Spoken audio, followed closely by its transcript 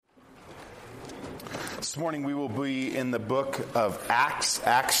This morning we will be in the book of Acts,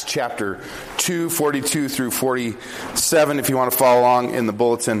 Acts chapter 2, 42 through 47. If you want to follow along in the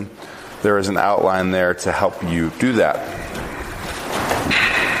bulletin, there is an outline there to help you do that.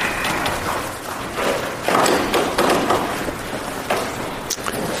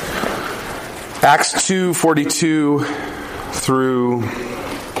 Acts 2, 42 through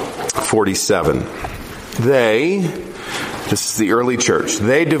 47. This is the early church,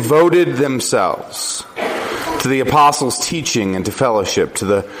 they devoted themselves to the apostles' teaching and to fellowship, to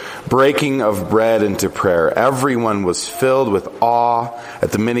the breaking of bread and to prayer. Everyone was filled with awe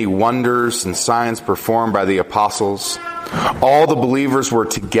at the many wonders and signs performed by the apostles. All the believers were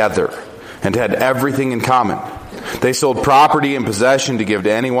together and had everything in common. They sold property and possession to give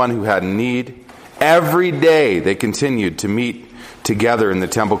to anyone who had need. Every day they continued to meet together in the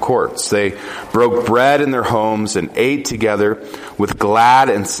temple courts. They broke bread in their homes and ate together with glad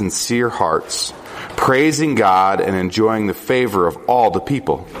and sincere hearts, praising God and enjoying the favor of all the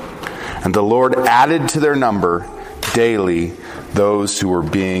people. And the Lord added to their number daily those who were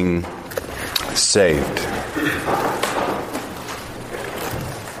being saved.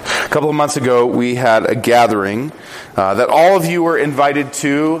 A couple of months ago, we had a gathering that all of you were invited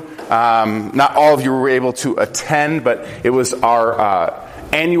to. Not all of you were able to attend, but it was our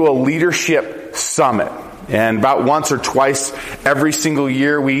annual leadership summit. And about once or twice every single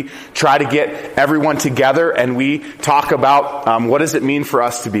year, we try to get everyone together and we talk about what does it mean for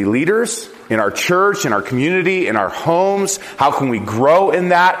us to be leaders in our church, in our community, in our homes. How can we grow in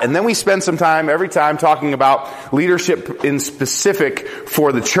that? And then we spend some time every time talking about leadership in specific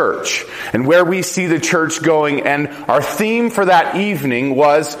for the church and where we see the church going. And our theme for that evening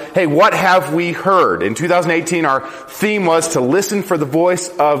was, hey, what have we heard? In 2018, our theme was to listen for the voice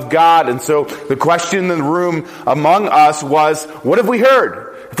of God. And so the question in the room among us was, what have we heard?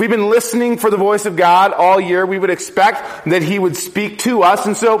 If we've been listening for the voice of God all year, we would expect that He would speak to us.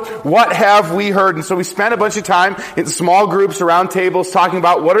 And so what have we heard? And so we spent a bunch of time in small groups around tables talking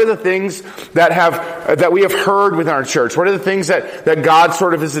about what are the things that we have heard within our church? What are the things that God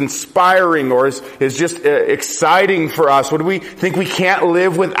sort of is inspiring or is just exciting for us? What do we think we can't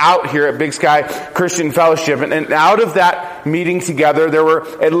live without here at Big Sky Christian Fellowship? And out of that meeting together, there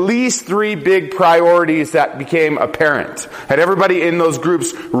were at least 3 big priorities that became apparent. Had everybody in those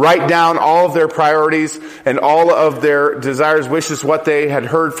groups write down all of their priorities and all of their desires, wishes, what they had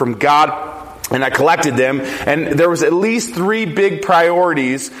heard from God. And I collected them, and there was at least 3 big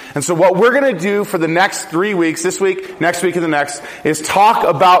priorities. And so what we're going to do for the next 3 weeks, this week, next week, and the next, is talk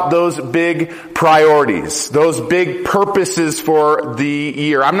about those big priorities, those big purposes for the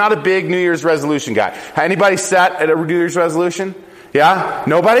year. I'm not a big New Year's resolution guy. Anybody set at a New Year's resolution? Yeah?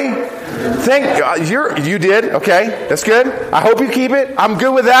 Nobody? Thank God. You did? Okay. That's good. I hope you keep it. I'm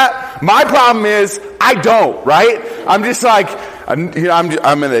good with that. My problem is, I don't, right? I'm just like, I'm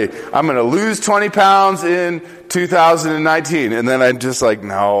gonna lose 20 pounds in 2019. And then I'm just like,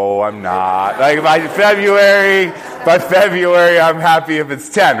 no, I'm not. Like by February, I'm happy if it's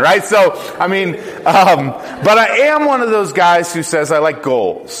 10, right? So, but I am one of those guys who says I like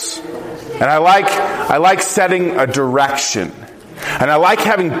goals. And I like setting a direction. And I like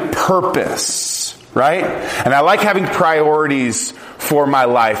having purpose, right? And I like having priorities for my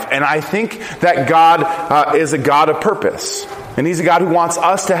life. And I think that God is a God of purpose. And He's a God who wants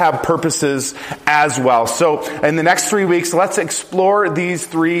us to have purposes as well. So in the next 3 weeks, let's explore these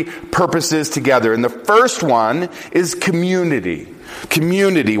 3 purposes together. And the first one is community.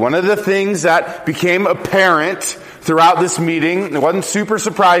 Community. One of the things that became apparent throughout this meeting, it wasn't super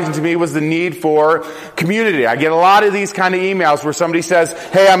surprising to me, was the need for community. I get a lot of these kind of emails where somebody says,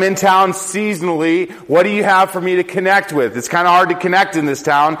 hey, I'm in town seasonally. What do you have for me to connect with? It's kind of hard to connect in this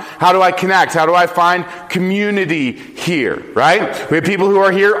town. How do I connect? How do I find community here? Right? We have people who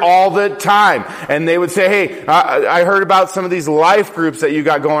are here all the time. And they would say, hey, I heard about some of these life groups that you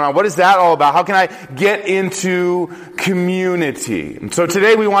got going on. What is that all about? How can I get into community? And so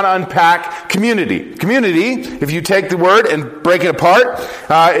today we want to unpack community. Community, if you take the word and break it apart,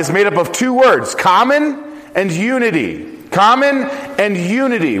 is made up of 2 words, common and unity. Common and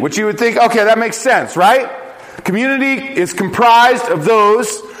unity, which you would think, okay, that makes sense, right? Community is comprised of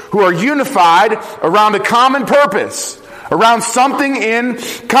those who are unified around a common purpose, around something in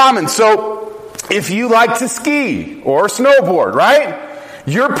common. So if you like to ski or snowboard, right?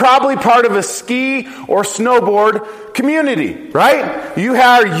 you're probably part of a ski or snowboard community, right? You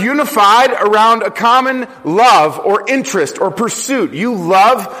are unified around a common love or interest or pursuit. You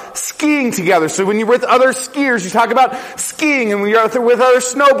love skiing together. So when you're with other skiers, you talk about skiing, and when you're with other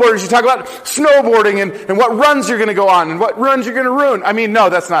snowboarders, you talk about snowboarding and what runs you're going to go on and what runs you're going to ruin. I mean, no,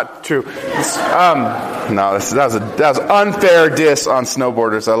 that's not true. No, that was unfair diss on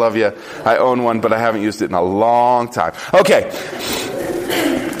snowboarders. I love you. I own one, but I haven't used it in a long time. Okay.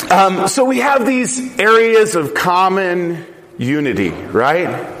 So we have these areas of common unity,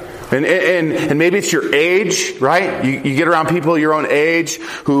 right? And maybe it's your age, right? You get around people your own age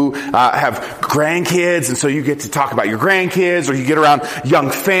who have grandkids, and so you get to talk about your grandkids, or you get around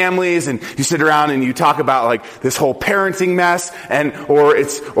young families and you sit around and you talk about like this whole parenting mess,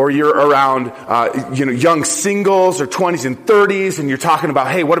 or you're around young singles or 20s and 30s, and you're talking about,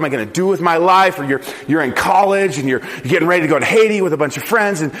 hey, what am I going to do with my life? Or you're in college and you're getting ready to go to Haiti with a bunch of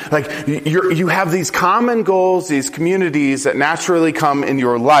friends, and like you have these common goals, these communities that naturally come in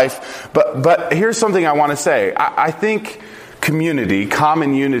your life. But here's something I want to say. I think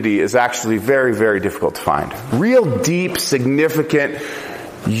common unity is actually very, very difficult to find. Real deep, significant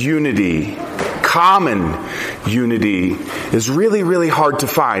unity, common unity is really, really hard to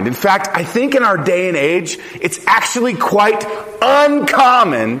find. In fact, I think in our day and age, it's actually quite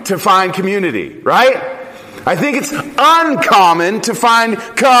uncommon to find community, right? I think it's uncommon to find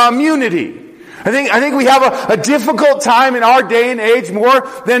community. I think we have a difficult time in our day and age, more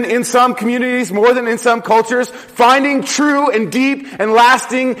than in some communities, more than in some cultures, finding true and deep and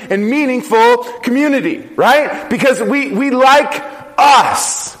lasting and meaningful community, right? Because we like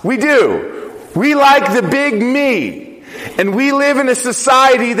us. We do. We like the big me. And we live in a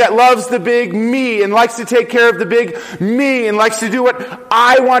society that loves the big me and likes to take care of the big me and likes to do what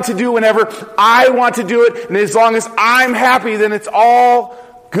I want to do whenever I want to do it. And as long as I'm happy, then it's all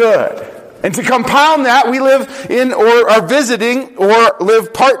good. And to compound that, we live in or are visiting or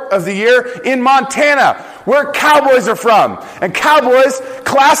live part of the year in Montana, where cowboys are from. And cowboys,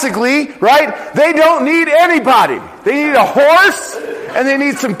 classically, right, they don't need anybody. They need a horse and they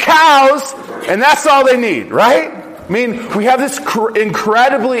need some cows, and that's all they need, right? I mean, we have this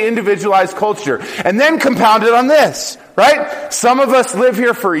incredibly individualized culture. And then compounded on this, right? Some of us live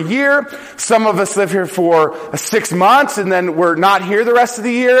here for a year. Some of us live here for 6 months, and then we're not here the rest of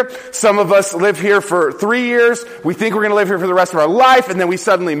the year. Some of us live here for 3 years. We think we're going to live here for the rest of our life, and then we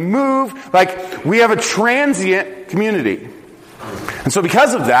suddenly move. Like, we have a transient community. And so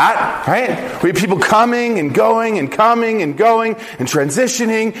because of that, right, we have people coming and going and coming and going and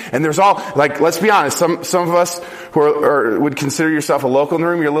transitioning, and there's all, like, let's be honest, some of us who would consider yourself a local in the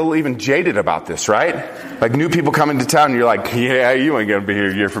room, you're a little even jaded about this, right? Like, new people come into town and you're like, yeah, you ain't gonna be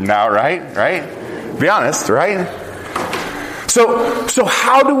here a year from now, right? Right? Be honest, right? So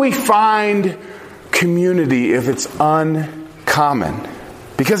how do we find community if it's uncommon?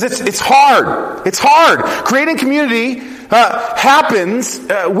 Because it's hard. It's hard. Creating community happens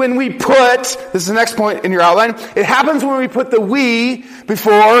when we put, this is the next point in your outline, it happens when we put the we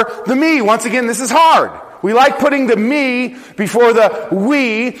before the me. Once again, this is hard. We like putting the me before the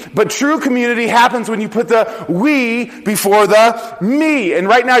we, but true community happens when you put the we before the me. And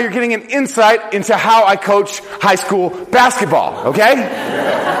right now you're getting an insight into how I coach high school basketball, okay?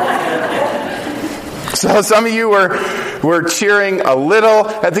 So some of you were cheering a little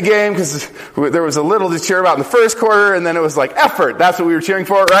at the game because there was a little to cheer about in the first quarter, and then it was like effort. That's what we were cheering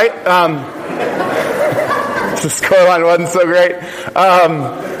for, right? The scoreline wasn't so great.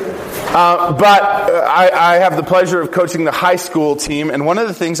 But I have the pleasure of coaching the high school team, and one of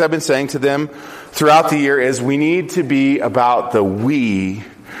the things I've been saying to them throughout the year is we need to be about the we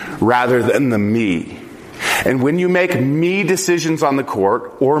rather than the me. And when you make me decisions on the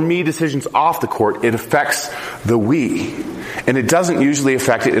court or me decisions off the court, it affects the we. And it doesn't usually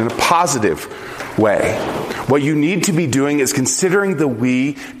affect it in a positive way. What you need to be doing is considering the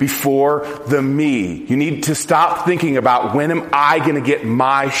we before the me. You need to stop thinking about, when am I going to get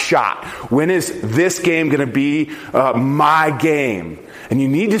my shot? When is this game going to be my game? And you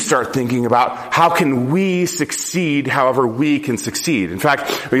need to start thinking about, how can we succeed however we can succeed? In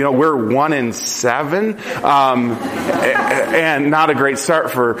fact, we're 1-7, and not a great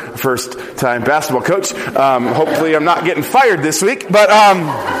start for first time basketball coach. Hopefully I'm not getting fired this week, but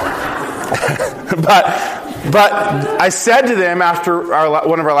I said to them after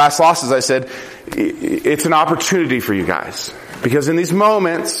one of our last losses, I said, it's an opportunity for you guys. Because in these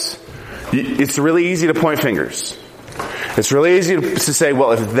moments, it's really easy to point fingers. It's really easy to say,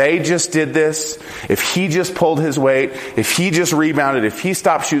 well, if they just did this, if he just pulled his weight, if he just rebounded, if he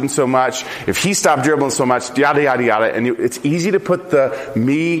stopped shooting so much, if he stopped dribbling so much, yada, yada, yada. And it's easy to put the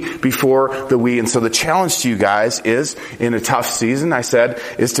me before the we. And so the challenge to you guys is, in a tough season, I said,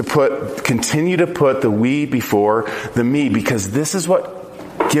 is to continue to put the we before the me, because this is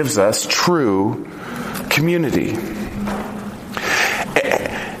what gives us true community.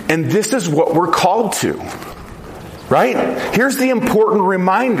 And this is what we're called to. Right? Here's the important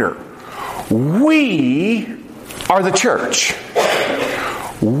reminder. We are the church.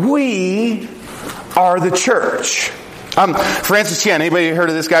 We are the church. Francis Chan, anybody heard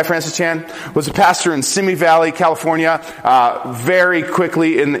of this guy? Francis Chan was a pastor in Simi Valley, California. Very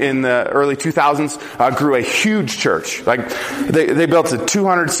quickly in the early 2000s, grew a huge church. Like they built a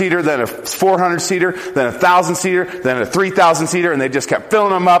 200-seater, then a 400-seater, then a 1,000-seater, then a 3,000-seater, and they just kept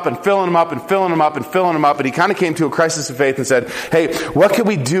filling them up and filling them up and filling them up and filling them up. And he kind of came to a crisis of faith and said, "Hey, what can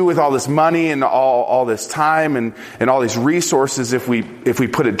we do with all this money and all this time and all these resources if we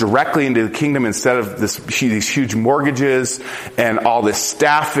put it directly into the kingdom instead of these huge mortgages and all this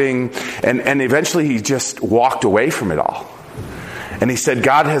staffing?" And eventually he just walked away from it all. And he said,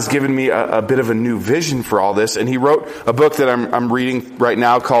 God has given me a bit of a new vision for all this. And he wrote a book that I'm reading right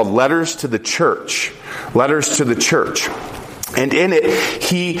now called Letters to the Church. Letters to the Church. And in it,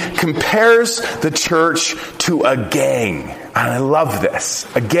 he compares the church to a gang. And I love this.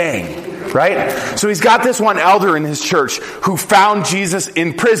 A gang, right? So he's got this one elder in his church who found Jesus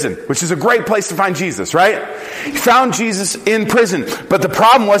in prison, which is a great place to find Jesus, right? He found Jesus in prison. But the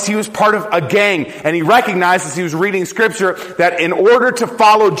problem was he was part of a gang. And he recognized as he was reading scripture that in order to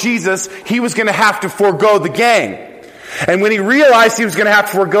follow Jesus, he was going to have to forego the gang. And when he realized he was going to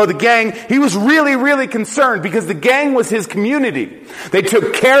have to forego the gang, he was really, really concerned because the gang was his community. They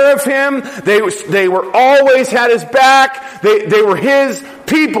took care of him. They were always had his back. They were his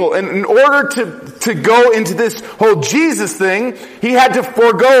people. And in order to go into this whole Jesus thing, he had to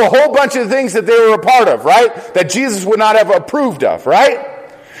forego a whole bunch of things that they were a part of, right? That Jesus would not have approved of, right?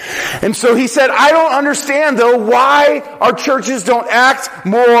 And so he said, I don't understand though why our churches don't act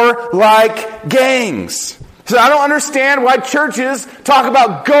more like gangs. So I don't understand why churches talk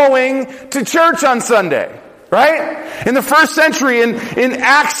about going to church on Sunday, right? In the first century, in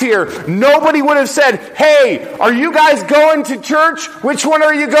Acts here, nobody would have said, hey, are you guys going to church? Which one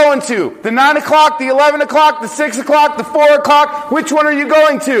are you going to? The 9 o'clock, the 11 o'clock, the 6 o'clock, the 4 o'clock? Which one are you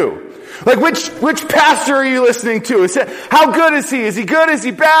going to? Like which pastor are you listening to? How good is he? Is he good? Is he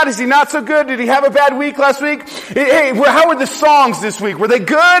bad? Is he not so good? Did he have a bad week last week? Hey, how were the songs this week? Were they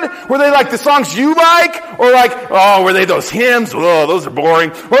good? Were they like the songs you like? Or like, oh, were they those hymns? Oh, those are boring.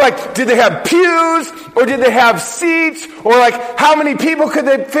 Or like, did they have pews? Or did they have seats? Or like, how many people could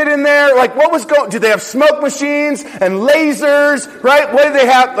they fit in there? Like, what was going, did they have smoke machines and lasers? Right? What did they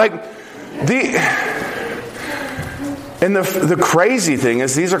have? And the crazy thing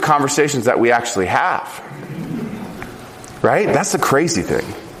is these are conversations that we actually have. Right? That's the crazy thing.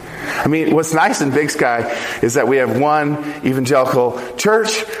 I mean, what's nice in Big Sky is that we have one evangelical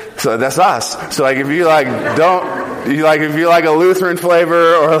church. So that's us. So like if you like a Lutheran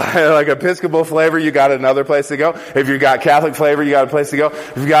flavor or like Episcopal flavor, you got another place to go. If you got Catholic flavor, you got a place to go.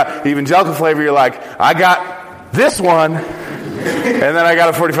 If you got evangelical flavor, you're like, I got this one. And then I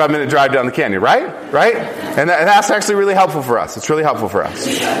got a 45-minute drive down the canyon, right? Right? And that's actually really helpful for us. It's really helpful for us.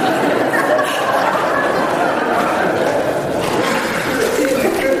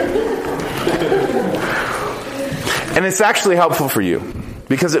 And it's actually helpful for you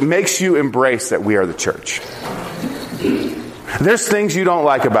because it makes you embrace that we are the church. There's things you don't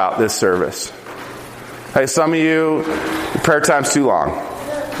like about this service. Hey, some of you, prayer time's too long.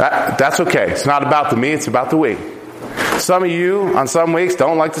 That's okay. It's not about the me, it's about the we. Some of you, on some weeks,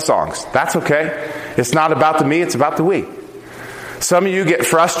 don't like the songs. That's okay. It's not about the me, it's about the we. Some of you get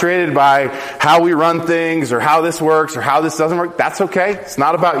frustrated by how we run things or how this works or how this doesn't work. That's okay. It's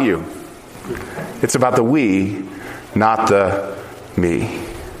not about you. It's about the we, not the me.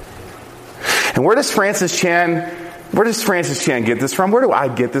 And where does Francis Chan get this from? Where do I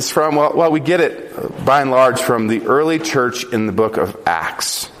get this from? Well, we get it by and large from the early church in the book of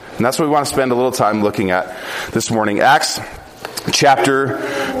Acts. And that's what we want to spend a little time looking at this morning. Acts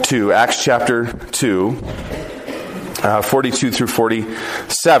chapter 2. Acts chapter 2, 42 through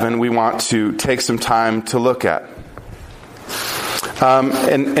 47, we want to take some time to look at.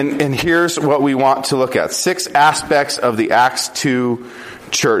 And here's what we want to look at. 6 aspects of the Acts 2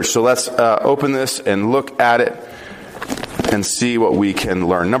 church. So let's open this and look at it and see what we can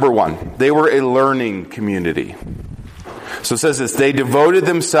learn. Number 1, they were a learning community. So it says this, they devoted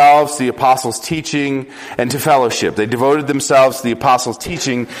themselves to the apostles' teaching and to fellowship. They devoted themselves to the apostles'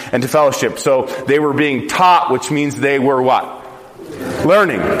 teaching and to fellowship. So they were being taught, which means they were what?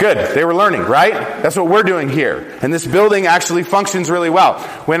 Learning. Good. They were learning, right? That's what we're doing here. And this building actually functions really well.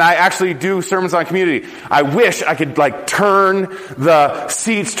 When I actually do sermons on community, I wish I could turn the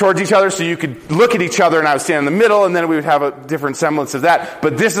seats towards each other so you could look at each other and I would stand in the middle and then we would have a different semblance of that.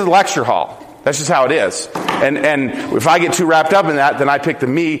 But this is a lecture hall. That's just how it is. And if I get too wrapped up in that, then I pick the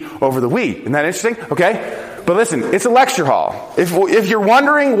me over the we. Isn't that interesting? Okay? But listen, it's a lecture hall. If you're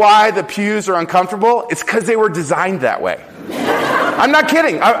wondering why the pews are uncomfortable, it's because they were designed that way. I'm not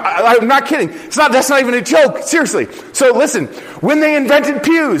kidding. I'm not kidding. That's not even a joke. Seriously. So listen, when they invented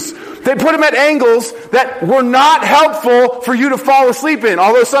pews, they put them at angles that were not helpful for you to fall asleep in,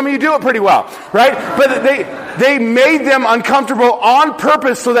 although some of you do it pretty well, right? But they made them uncomfortable on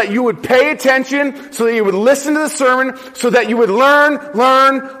purpose so that you would pay attention, so that you would listen to the sermon, so that you would learn,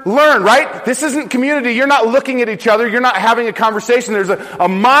 right? This isn't community. You're not looking at each other. You're not having a conversation. There's a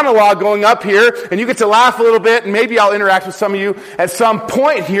monologue going up here, and you get to laugh a little bit, and maybe I'll interact with some of you at some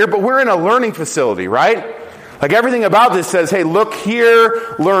point here, but we're in a learning facility, right? Like everything about this says, hey, look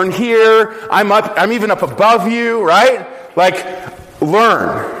here, learn here, I'm even up above you, right?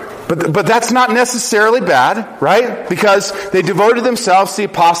 Learn. But that's not necessarily bad, right? Because they devoted themselves to the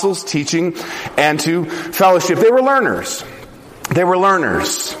apostles' teaching and to fellowship. They were learners. They were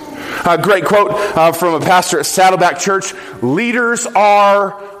learners. A great quote from a pastor at Saddleback Church, leaders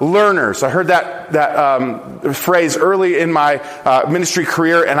are learners. I heard that phrase early in my ministry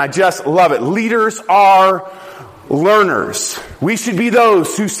career, and I just love it. Leaders are learners. We should be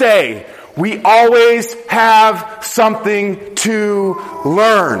those who say, we always have something to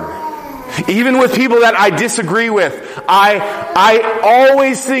learn. Even with people that I disagree with, I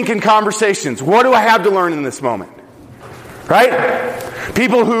always think in conversations, what do I have to learn in this moment? Right?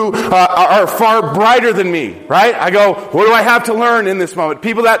 People who are far brighter than me, right? I go, what do I have to learn in this moment?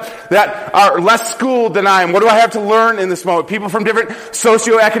 People that are less schooled than I am, what do I have to learn in this moment? People from different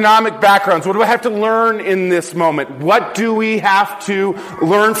socioeconomic backgrounds, what do I have to learn in this moment? What do we have to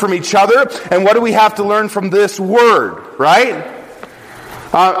learn from each other? And what do we have to learn from this word, right?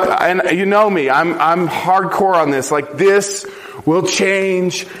 And you know me, I'm hardcore on this. This will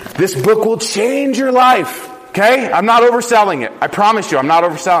change, this book will change your life. Okay? I'm not overselling it. I promise you, I'm not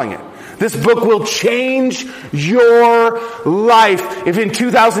overselling it. This book will change your life. If in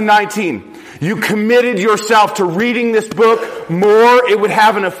 2019 you committed yourself to reading this book more, it would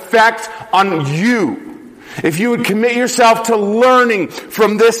have an effect on you. If you would commit yourself to learning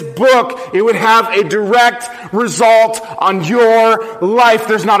from this book, it would have a direct result on your life.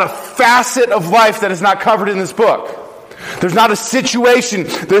 There's not a facet of life that is not covered in this book. There's not a situation,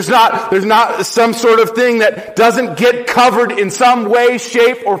 there's not some sort of thing that doesn't get covered in some way,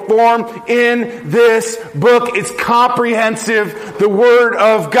 shape, or form in this book. It's comprehensive, the Word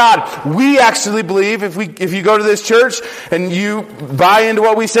of God. We actually believe, if you go to this church and you buy into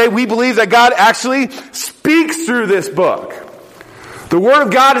what we say, we believe that God actually speaks through this book. The Word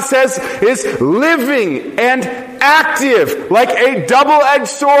of God, it says, is living and active, like a double-edged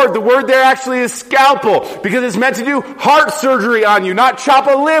sword. The word there actually is scalpel, because it's meant to do heart surgery on you, not chop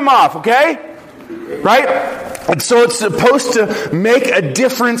a limb off, okay? Right? And so it's supposed to make a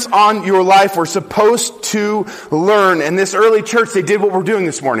difference on your life. We're supposed to learn. And this early church, they did what we're doing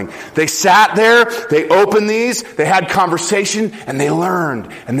this morning. They sat there, they opened these, they had conversation, and they learned,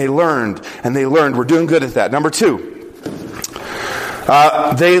 and they learned, and they learned. We're doing good at that. Number 2.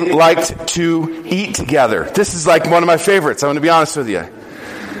 They liked to eat together. This is one of my favorites. I'm going to be honest with you.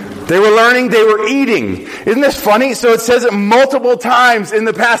 They were learning, they were eating. Isn't this funny? So it says it multiple times in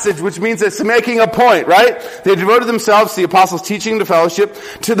the passage, which means it's making a point, right? They devoted themselves to the apostles' teaching, to fellowship,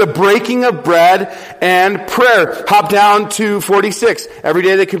 to the breaking of bread and prayer. Hop down to 46. Every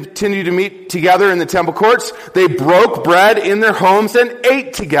day they continued to meet together in the temple courts. They broke bread in their homes and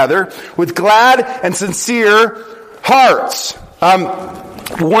ate together with glad and sincere hearts.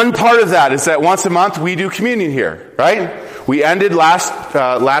 One part of that is that once a month we do communion here, right? We ended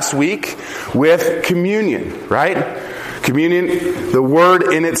last week with communion, right? Communion, the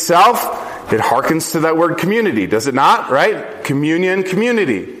word in itself, it harkens to that word community, does it not, right? Communion,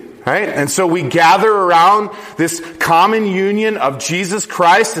 community. Right? And so we gather around this common union of Jesus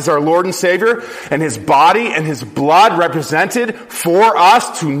Christ as our Lord and Savior, and His body and His blood represented for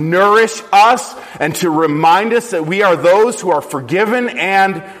us to nourish us and to remind us that we are those who are forgiven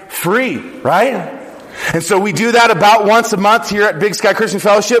and free. Right? And so we do that about once a month here at Big Sky Christian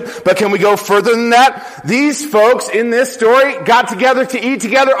Fellowship. But can we go further than that? These folks in this story got together to eat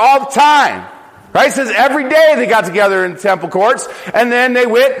together all the time. Right? It says every day they got together in the temple courts, and then they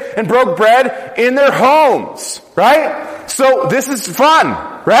went and broke bread in their homes. Right? So this is fun.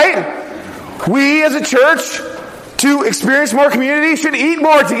 Right? We as a church, to experience more community, should eat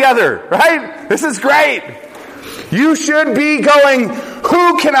more together. Right? This is great. You should be going,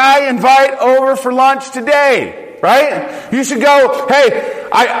 who can I invite over for lunch today? Right? You should go, hey,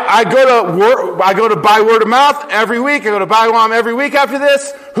 I go to by word of mouth every week. I go to BIWAM every week after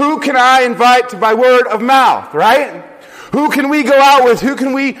this. Who can I invite to by word of mouth? Right? Who can we go out with? Who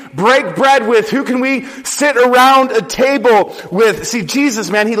can we break bread with? Who can we sit around a table with? See,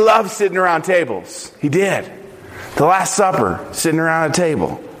 Jesus, man, he loved sitting around tables. He did. The Last Supper, sitting around a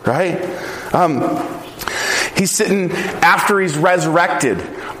table. Right? He's sitting after he's resurrected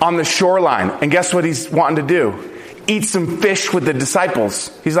on the shoreline. And guess what he's wanting to do? Eat some fish with the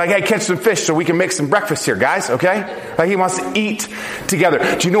disciples. He's like, hey, catch some fish so we can make some breakfast here, guys, okay? Like he wants to eat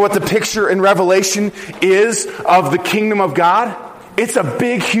together. Do you know what the picture in Revelation is of the kingdom of God? It's a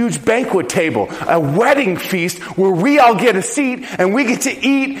big, huge banquet table, a wedding feast where we all get a seat and we get to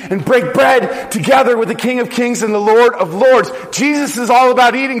eat and break bread together with the King of Kings and the Lord of Lords. Jesus is all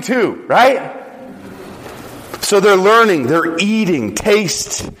about eating too, right? So they're learning, they're eating,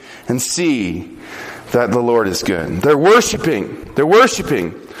 taste, and see that the Lord is good. They're worshiping.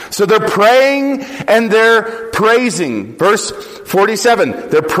 So they're praying and they're praising. Verse 47,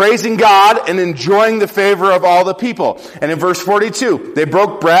 they're praising God and enjoying the favor of all the people. And in verse 42, they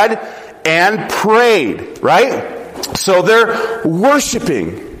broke bread and prayed, right? So they're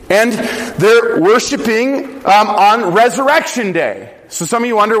worshiping. And they're worshiping on Resurrection Day. So some of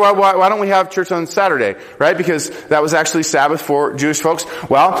you wonder, why don't we have church on Saturday, right? Because that was actually Sabbath for Jewish folks.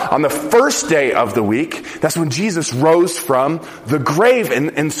 Well, on the first day of the week, that's when Jesus rose from the grave.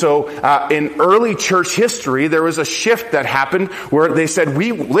 And so in early church history, there was a shift that happened where they said,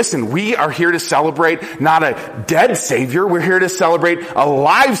 we are here to celebrate not a dead Savior. We're here to celebrate a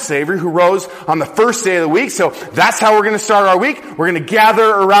live Savior who rose on the first day of the week. So that's how we're going to start our week. We're going to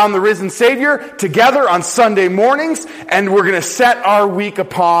gather around the risen Savior together on Sunday mornings, and we're going to set our week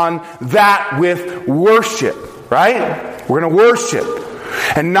upon that with worship, right? We're going to worship.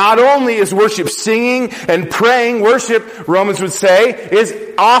 And not only is worship singing and praying, worship, Romans would say, is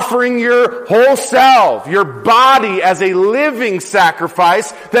offering your whole self, your body as a living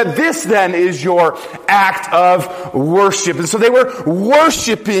sacrifice, that this then is your act of worship. And so they were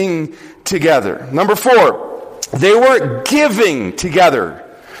worshiping together. Number 4, they were giving together.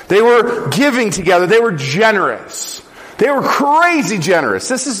 They were giving together. They were generous. They were crazy generous.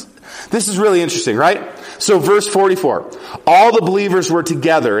 This is really interesting, right? So verse 44. All the believers were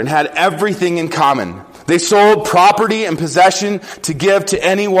together and had everything in common. They sold property and possession to give to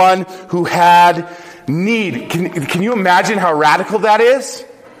anyone who had need. Can you imagine how radical that is?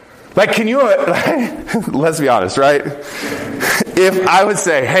 Like, let's be honest, right? If I would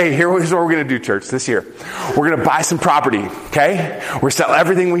say, hey, here's what we're going to do, church, this year. We're going to buy some property, okay? We're going to sell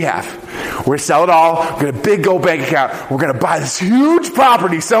everything we have. We're going to sell it all. We're going to big gold bank account. We're going to buy this huge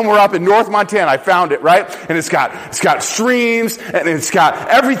property somewhere up in North Montana. I found it, right? And it's got streams and it's got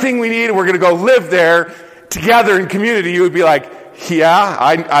everything we need. And we're going to go live there together in community. You would be like, yeah,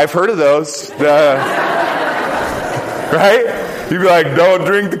 I've heard of those. Right? You'd be like, don't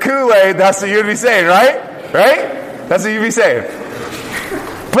drink the Kool-Aid. That's what you'd be saying, right? Right? That's what you'd be saying.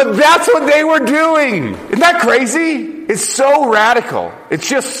 But that's what they were doing. Isn't that crazy? It's so radical. It's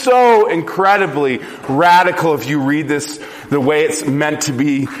just so incredibly radical if you read this the way it's meant to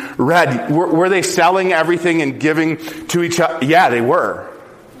be read. Were they selling everything and giving to each other? Yeah, they were.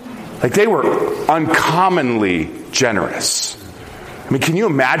 Like, they were uncommonly generous. I mean, can you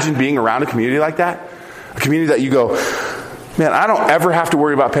imagine being around a community like that? A community that you go, man, I don't ever have to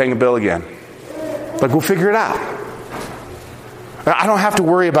worry about paying a bill again. Like, we'll figure it out. I don't have to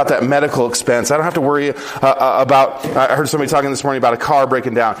worry about that medical expense. I don't have to worry about, I heard somebody talking this morning about a car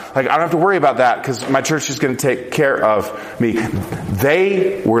breaking down. Like, I don't have to worry about that because my church is going to take care of me.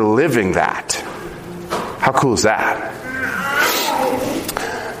 They were living that. How cool is that?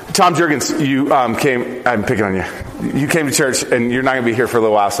 Tom Jurgens, you came, I'm picking on you. You came to church, and you're not going to be here for a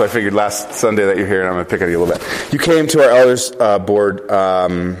little while, so I figured last Sunday that you're here, and I'm going to pick on you a little bit. You came to our elders board,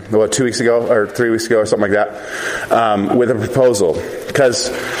 2 weeks ago, or 3 weeks ago, or something like that, with a proposal. Because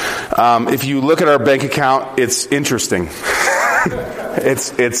if you look at our bank account, it's interesting.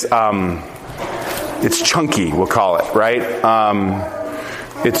 It's chunky, we'll call it, right?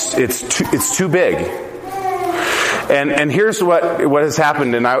 It's too big. And here's what has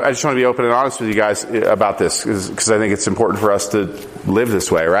happened, and I just want to be open and honest with you guys about this, because I think it's important for us to live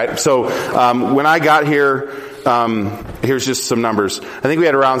this way, right? So when I got here here's just some numbers. I think we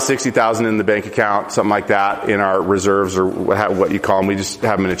had around $60,000 in the bank account, something like that, in our reserves, or what you call them. We just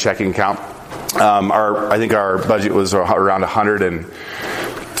have them in a checking account. I think our budget was around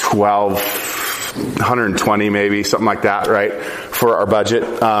 120 maybe, something like that, right, for our budget.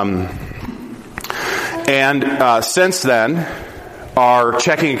 And since then, our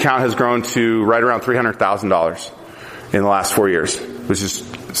checking account has grown to right around $300,000 in the last 4 years, which is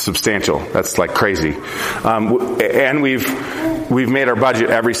substantial. That's like crazy. And we've made our budget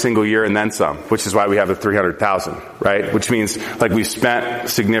every single year and then some, which is why we have the 300,000, right? Which means like we've spent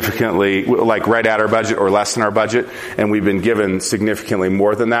significantly, like right at our budget or less than our budget, and we've been given significantly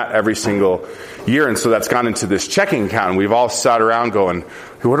more than that every single year. And so that's gone into this checking account, and we've all sat around going,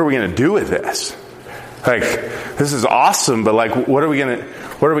 what are we going to do with this? Like, this is awesome, but like, what are we going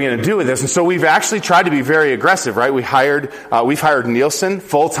to do with this? And so we've actually tried to be very aggressive, right? We've hired Nielsen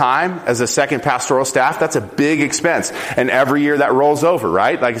full time as a second pastoral staff. That's a big expense. And every year that rolls over,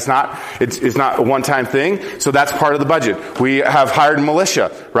 right? Like it's not a one-time thing. So that's part of the budget. We have hired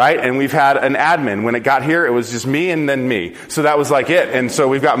militia, right? And we've had an admin. When it got here, it was just me and then me. So that was like it. And so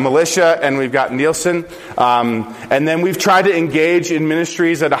we've got militia and we've got Nielsen. And then we've tried to engage in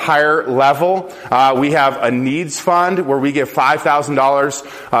ministries at a higher level. We have a needs fund where we give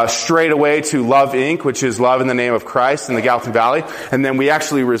 $5,000 straight away to Love Inc., which is Love in the Name of Christ in the Gallatin Valley. And then we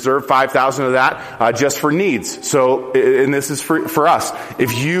actually reserve $5,000 of that just for needs. So, and this is for us.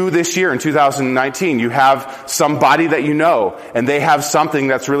 If you this year in 2019, you have somebody that you know and they have something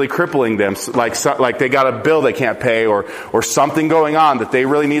that's really crippling them, like they got a bill they can't pay or something going on that they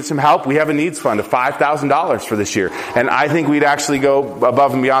really need some help, we have a needs fund of $5,000 for this year. And I think we'd actually go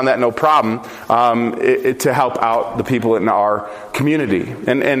above and beyond that, no problem, to help out the people in our community.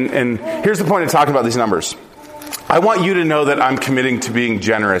 And here's the point of talking about these numbers. I want you to know that I'm committing to being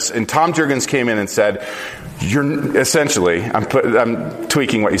generous. And Tom Jurgens came in and said, you're essentially, I'm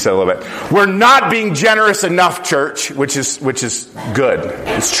tweaking what you said a little bit. We're not being generous enough, church, which is good.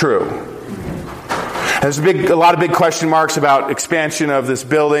 It's true. There's a lot of big question marks about expansion of this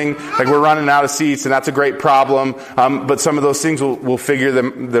building. Like we're running out of seats, and that's a great problem. But some of those things will figure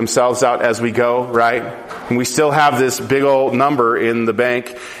themselves out as we go, right? And we still have this big old number in the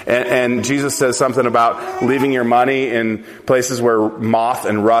bank. And Jesus says something about leaving your money in places where moth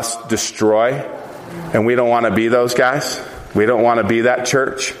and rust destroy. And we don't want to be those guys. We don't want to be that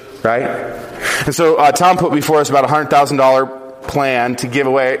church, right? And so Tom put before us about $100,000 plan to give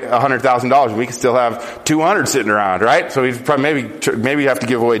away $100,000. We could still have 200 sitting around, right? So we probably maybe have to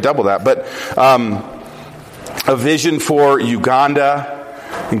give away double that. But a vision for Uganda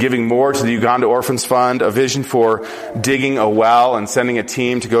and giving more to the Uganda Orphans Fund, a vision for digging a well and sending a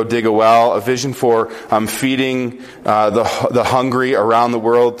team to go dig a well, a vision for feeding the hungry around the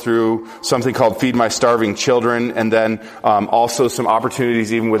world through something called Feed My Starving Children, and then also some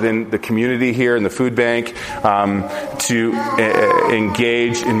opportunities even within the community here in the food bank to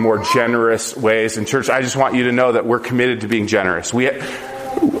engage in more generous ways. In church, I just want you to know that we're committed to being generous.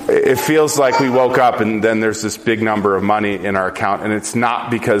 It feels like we woke up and then there's this big number of money in our account, and it's not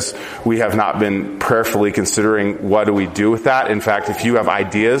because we have not been prayerfully considering what do we do with that. In fact, if you have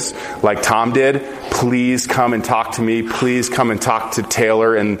ideas like Tom did, please come and talk to me. Please come and talk to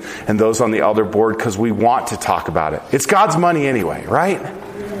Taylor and those on the elder board, because we want to talk about it. It's God's money anyway, right?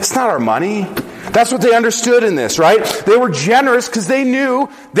 It's not our money. That's what they understood in this, right? They were generous because they knew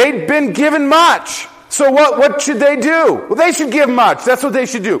they'd been given much. So what should they do? Well, they should give much. That's what they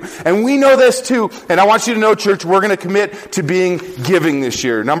should do. And we know this too. And I want you to know, church, we're going to commit to being giving this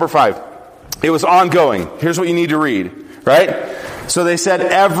year. Number 5, it was ongoing. Here's what you need to read, right? So they said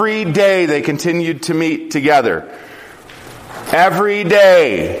every day they continued to meet together. Every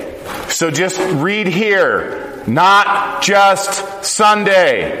day. So just read here. Not just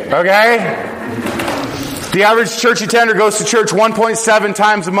Sunday. Okay? The average church attender goes to church 1.7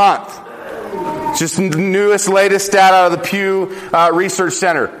 times a month. Just the newest, latest stat out of the Pew Research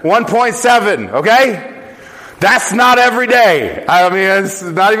Center. 1.7, okay? That's not every day. I mean, it's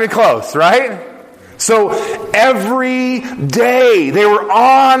not even close, right? So every day they were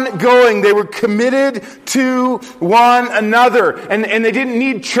ongoing. They were committed to one another. And they didn't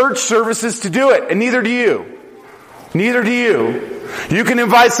need church services to do it. And neither do you. Neither do you. You can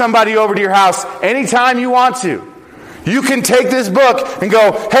invite somebody over to your house anytime you want to. You can take this book and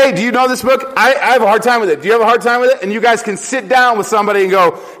go, hey, do you know this book? I have a hard time with it. Do you have a hard time with it? And you guys can sit down with somebody and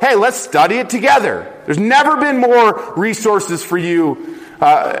go, hey, let's study it together. There's never been more resources for you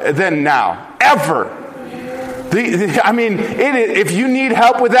than now. Ever. If you need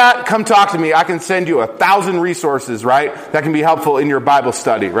help with that, come talk to me. I can send you 1,000 resources, right? That can be helpful in your Bible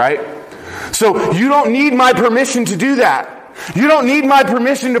study, right? So you don't need my permission to do that. You don't need my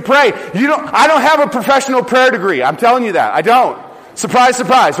permission to pray. I don't have a professional prayer degree. I'm telling you that. I don't. Surprise,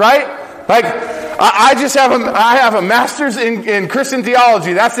 surprise, right? Like, I have a master's in Christian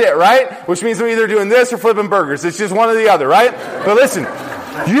theology. That's it, right? Which means I'm either doing this or flipping burgers. It's just one or the other, right? But listen,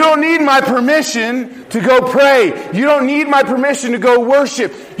 you don't need my permission to go pray. You don't need my permission to go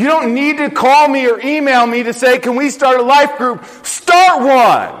worship. You don't need to call me or email me to say, can we start a life group? Start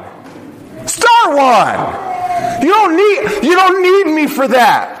one. Start one. You don't need me for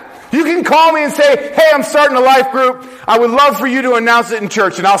that. You can call me and say, hey, I'm starting a life group. I would love for you to announce it in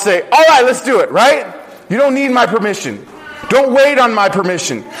church. And I'll say, all right, let's do it, right? You don't need my permission. Don't wait on my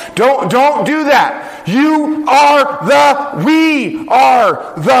permission. Don't do that. We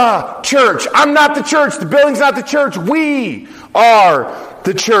are the church. I'm not the church. The building's not the church. We are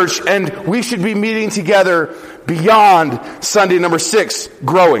the church. And we should be meeting together beyond Sunday. Number 6,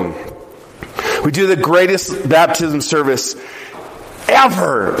 growing. We do the greatest baptism service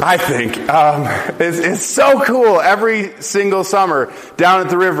ever, I think. It's so cool every single summer down at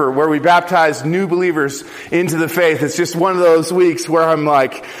the river where we baptize new believers into the faith. It's just one of those weeks where I'm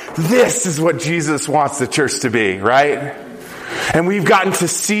like, this is what Jesus wants the church to be, right? And we've gotten to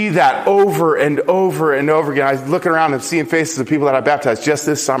see that over and over and over again. I was looking around and seeing faces of people that I baptized just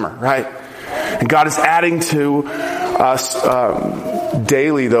this summer, right? And God is adding to us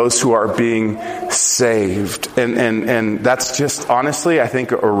daily those who are being saved. And that's just, honestly, I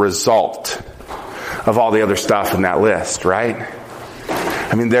think, a result of all the other stuff in that list, right?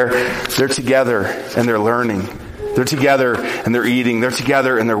 I mean, they're together and they're learning. They're together and they're eating. They're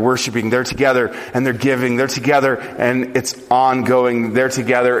together and they're worshiping. They're together and they're giving. They're together and it's ongoing. They're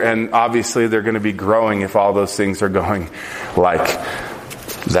together and obviously they're going to be growing if all those things are going like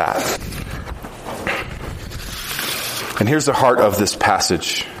that. And here's the heart of this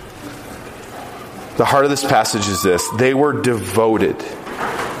passage. The heart of this passage is this. They were devoted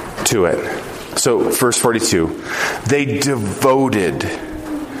to it. So, verse 42. They devoted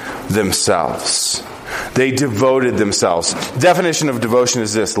themselves. They devoted themselves. Definition of devotion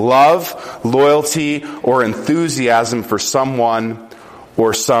is this: love, loyalty, or enthusiasm for someone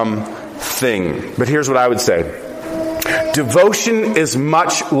or something. But here's what I would say. Devotion is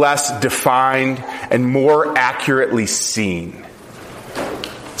much less defined and more accurately seen.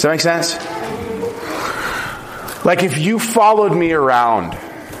 Does that make sense? Like if you followed me around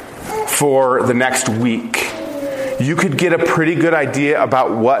for the next week, you could get a pretty good idea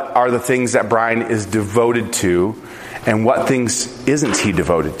about what are the things that Brian is devoted to and what things isn't he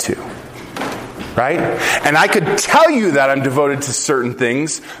devoted to. Right? And I could tell you that I'm devoted to certain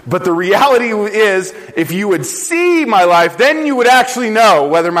things, but the reality is, if you would see my life, then you would actually know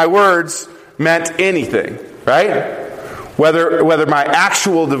whether my words meant anything. Right? Whether my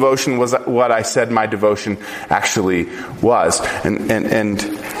actual devotion was what I said my devotion actually was. And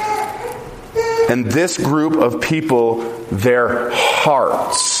this group of people, their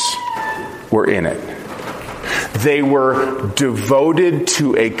hearts were in it. They were devoted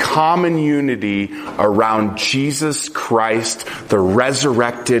to a common unity around Jesus Christ, the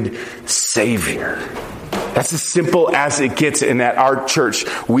resurrected Savior. That's as simple as it gets. And at our church,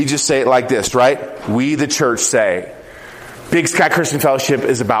 we just say it like this, right? We, the church, say, Big Sky Christian Fellowship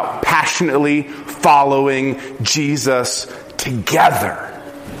is about passionately following Jesus together.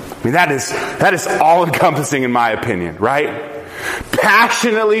 I mean, that is all-encompassing in my opinion, right?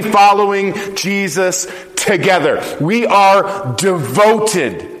 Passionately following Jesus together. We are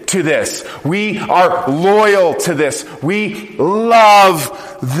devoted to this. We are loyal to this. We love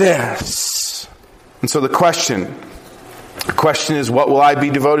this. And so the question is, what will I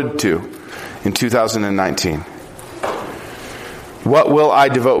be devoted to in 2019? What will I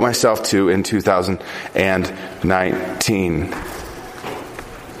devote myself to in 2019?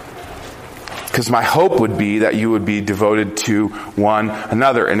 Because my hope would be that you would be devoted to one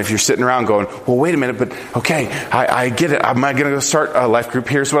another. And if you're sitting around going, well, wait a minute, but okay, I get it. Am I going to go start a life group?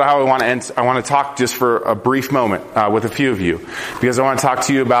 Here's how I want to end. I want to talk just for a brief moment with a few of you, because I want to talk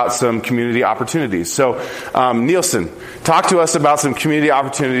to you about some community opportunities. So, Nielsen, talk to us about some community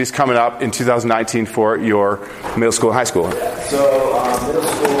opportunities coming up in 2019 for your middle school and high school. So, middle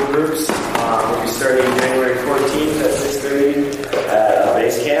school groups will be starting January 14th at 6:30 at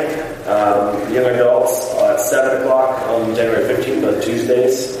base camp. Young adults at 7 o'clock on January 15th on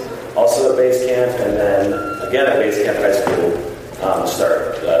Tuesdays, also at base camp, and then again at base camp high school,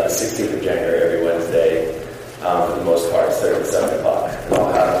 start the 16th of January every Wednesday, for the most part, starting at 7 o'clock. And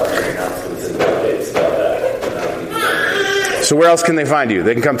I'll have a bunch of announcements and updates about that. So where else can they find you?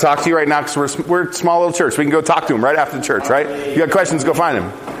 They can come talk to you right now, because we're a small little church. We can go talk to them right after the church, right? You got questions, go find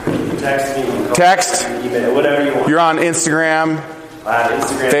them. text me. You can call Text. me, email, whatever you want. You're on Instagram,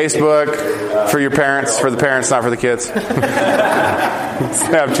 Facebook, for your parents, for the parents, not for the kids.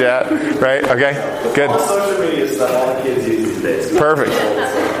 Snapchat, right? Okay, good. All social media stuff all the kids use these days. Perfect.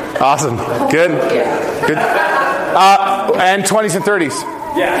 Awesome. Good. Good. And 20s and 30s.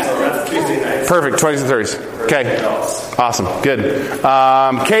 Yeah, so that's Tuesday nights. Perfect. 20s and 30s. Okay. Awesome. Good.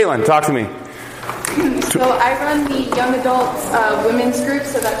 Caitlin, talk to me. So I run the young adults women's group,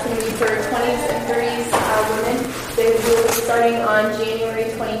 so that's going to be for 20s and 30s women. They will be starting on January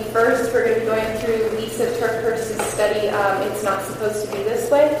 21st. We're going to be going through Lisa Turkhurst's study, It's Not Supposed to Be This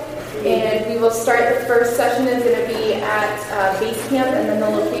Way. And we will start, the first session is going to be at base camp, and then the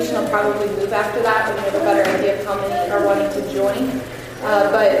location will probably move after that when we have a better idea of how many are wanting to join.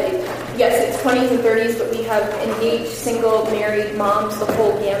 But yes, it's 20s and 30s, but we have engaged, single, married moms, the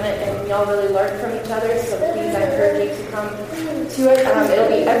whole gamut, and we all really learn from each other, so please, I encourage you to come to it. It'll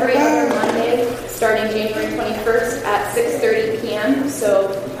be every other Monday, starting January 21st at 6:30 p.m. So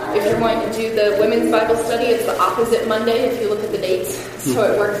if you're going to do the women's Bible study, it's the opposite Monday if you look at the dates, so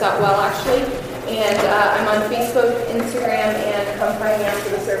it works out well, actually. And I'm on Facebook, Instagram, and come find me after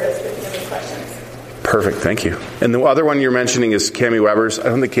the service if you have any questions. Perfect. Thank you. And the other one you're mentioning is Cami Weber's. I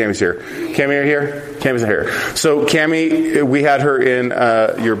don't think Cami's here. Cami, are you here? Cami's not here. So Cami, we had her in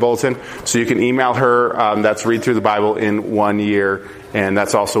your bulletin, so you can email her. That's Read Through the Bible in 1 year, and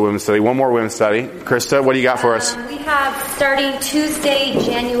that's also women's study. One more women's study. Krista, what do you got for us? We have starting Tuesday,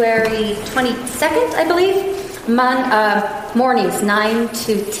 January 22nd, I believe, mornings 9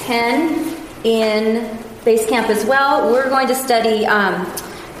 to 10 in base camp as well. We're going to study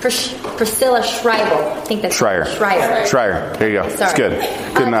Priscilla Schreiber. I think that's Schreier. There you go. Sorry. It's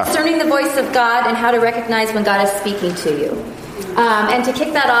good. Good enough. Discerning the voice of God and how to recognize when God is speaking to you. And to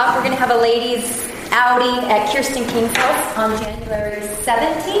kick that off, we're going to have a ladies' outing at Kirsten King's house on January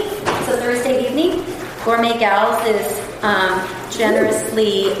 17th. So Thursday evening. Gourmet Gals is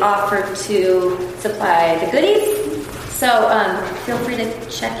generously offered to supply the goodies. So feel free to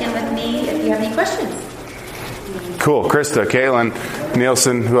check in with me if you have any questions. Cool. Krista, Caitlin,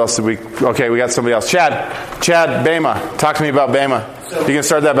 Nielsen, who else did we... Okay, we got somebody else. Chad, Bema. Talk to me about Bema. So, you can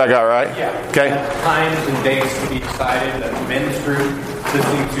start that back out, right? Yeah. Okay. Times and dates to be decided. The men's group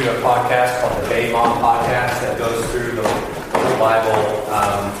listening to a podcast called the Bay Mom Podcast that goes through the whole Bible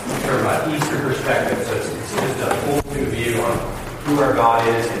from an Easter perspective. So it's just a full view on who our God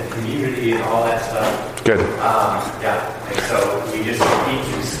is and community and all that stuff. Good. And so we just need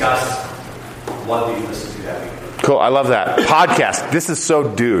to discuss what we listen to that week. Cool. I love that. Podcast. This is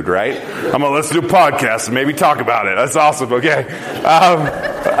so dude, right? I'm going to listen to a podcast and maybe talk about it. That's awesome. Okay.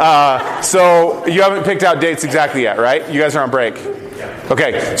 So you haven't picked out dates exactly yet, right? You guys are on break.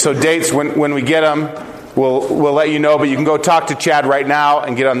 Okay. So dates, when we get them, we'll let you know, but you can go talk to Chad right now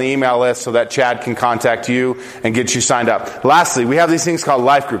and get on the email list so that Chad can contact you and get you signed up. Lastly, we have these things called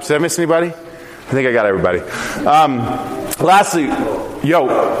life groups. Did I miss anybody? I think I got everybody. Lastly,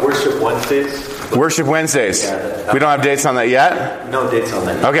 Worship Wednesdays. Worship Wednesdays. We don't have dates on that yet? No dates on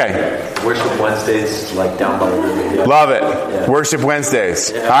that. Okay. Worship Wednesdays, like down by the river. Love it. Yeah. Worship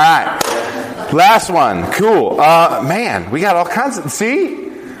Wednesdays. Yeah. All right. Last one. Cool. Man, we got all kinds of... See?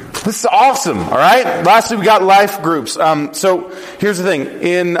 This is awesome. All right. Lastly, we got life groups. So here's the thing.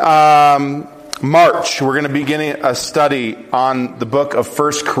 In March, we're going to be beginning a study on the book of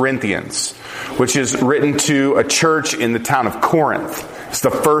 1 Corinthians, which is written to a church in the town of Corinth. It's the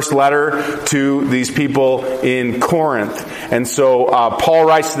first letter to these people in Corinth. And so Paul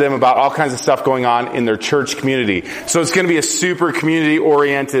writes to them about all kinds of stuff going on in their church community. So it's going to be a super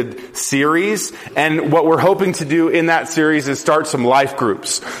community-oriented series. And what we're hoping to do in that series is start some life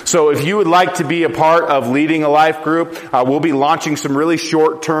groups. So if you would like to be a part of leading a life group, we'll be launching some really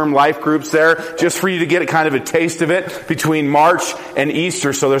short-term life groups there just for you to get kind of a taste of it between March and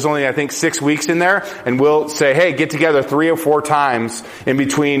Easter. So there's only, I think, 6 weeks in there. And we'll say, hey, get together 3 or 4 times in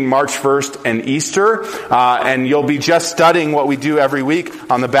between March 1st and Easter. And you'll be just studying what we do every week.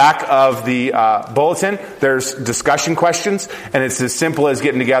 On the back of the bulletin, there's discussion questions. And it's as simple as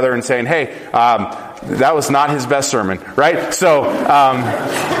getting together and saying, hey, that was not his best sermon, right? So,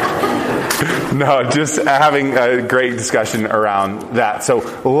 no, just having a great discussion around that. So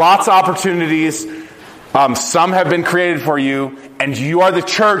lots of opportunities. Some have been created for you, and you are the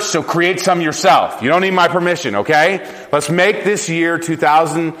church, so create some yourself. You don't need my permission, okay? Let's make this year,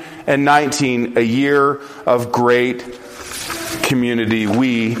 2019, a year of great community.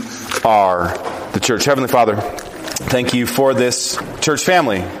 We are the church. Heavenly Father, thank you for this church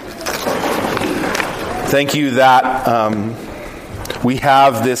family. Thank you that we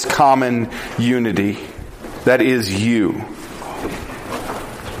have this common unity that is you.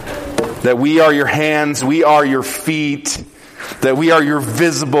 that we are your hands, we are your feet, that we are your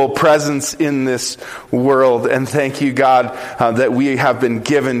visible presence in this world. And thank you, God, that we have been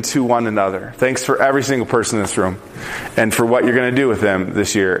given to one another. Thanks for every single person in this room and for what you're going to do with them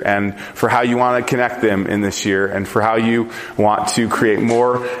this year and for how you want to connect them in this year and for how you want to create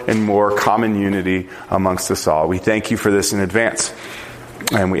more and more common unity amongst us all. We thank you for this in advance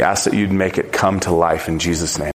and we ask that you'd make it come to life in Jesus' name.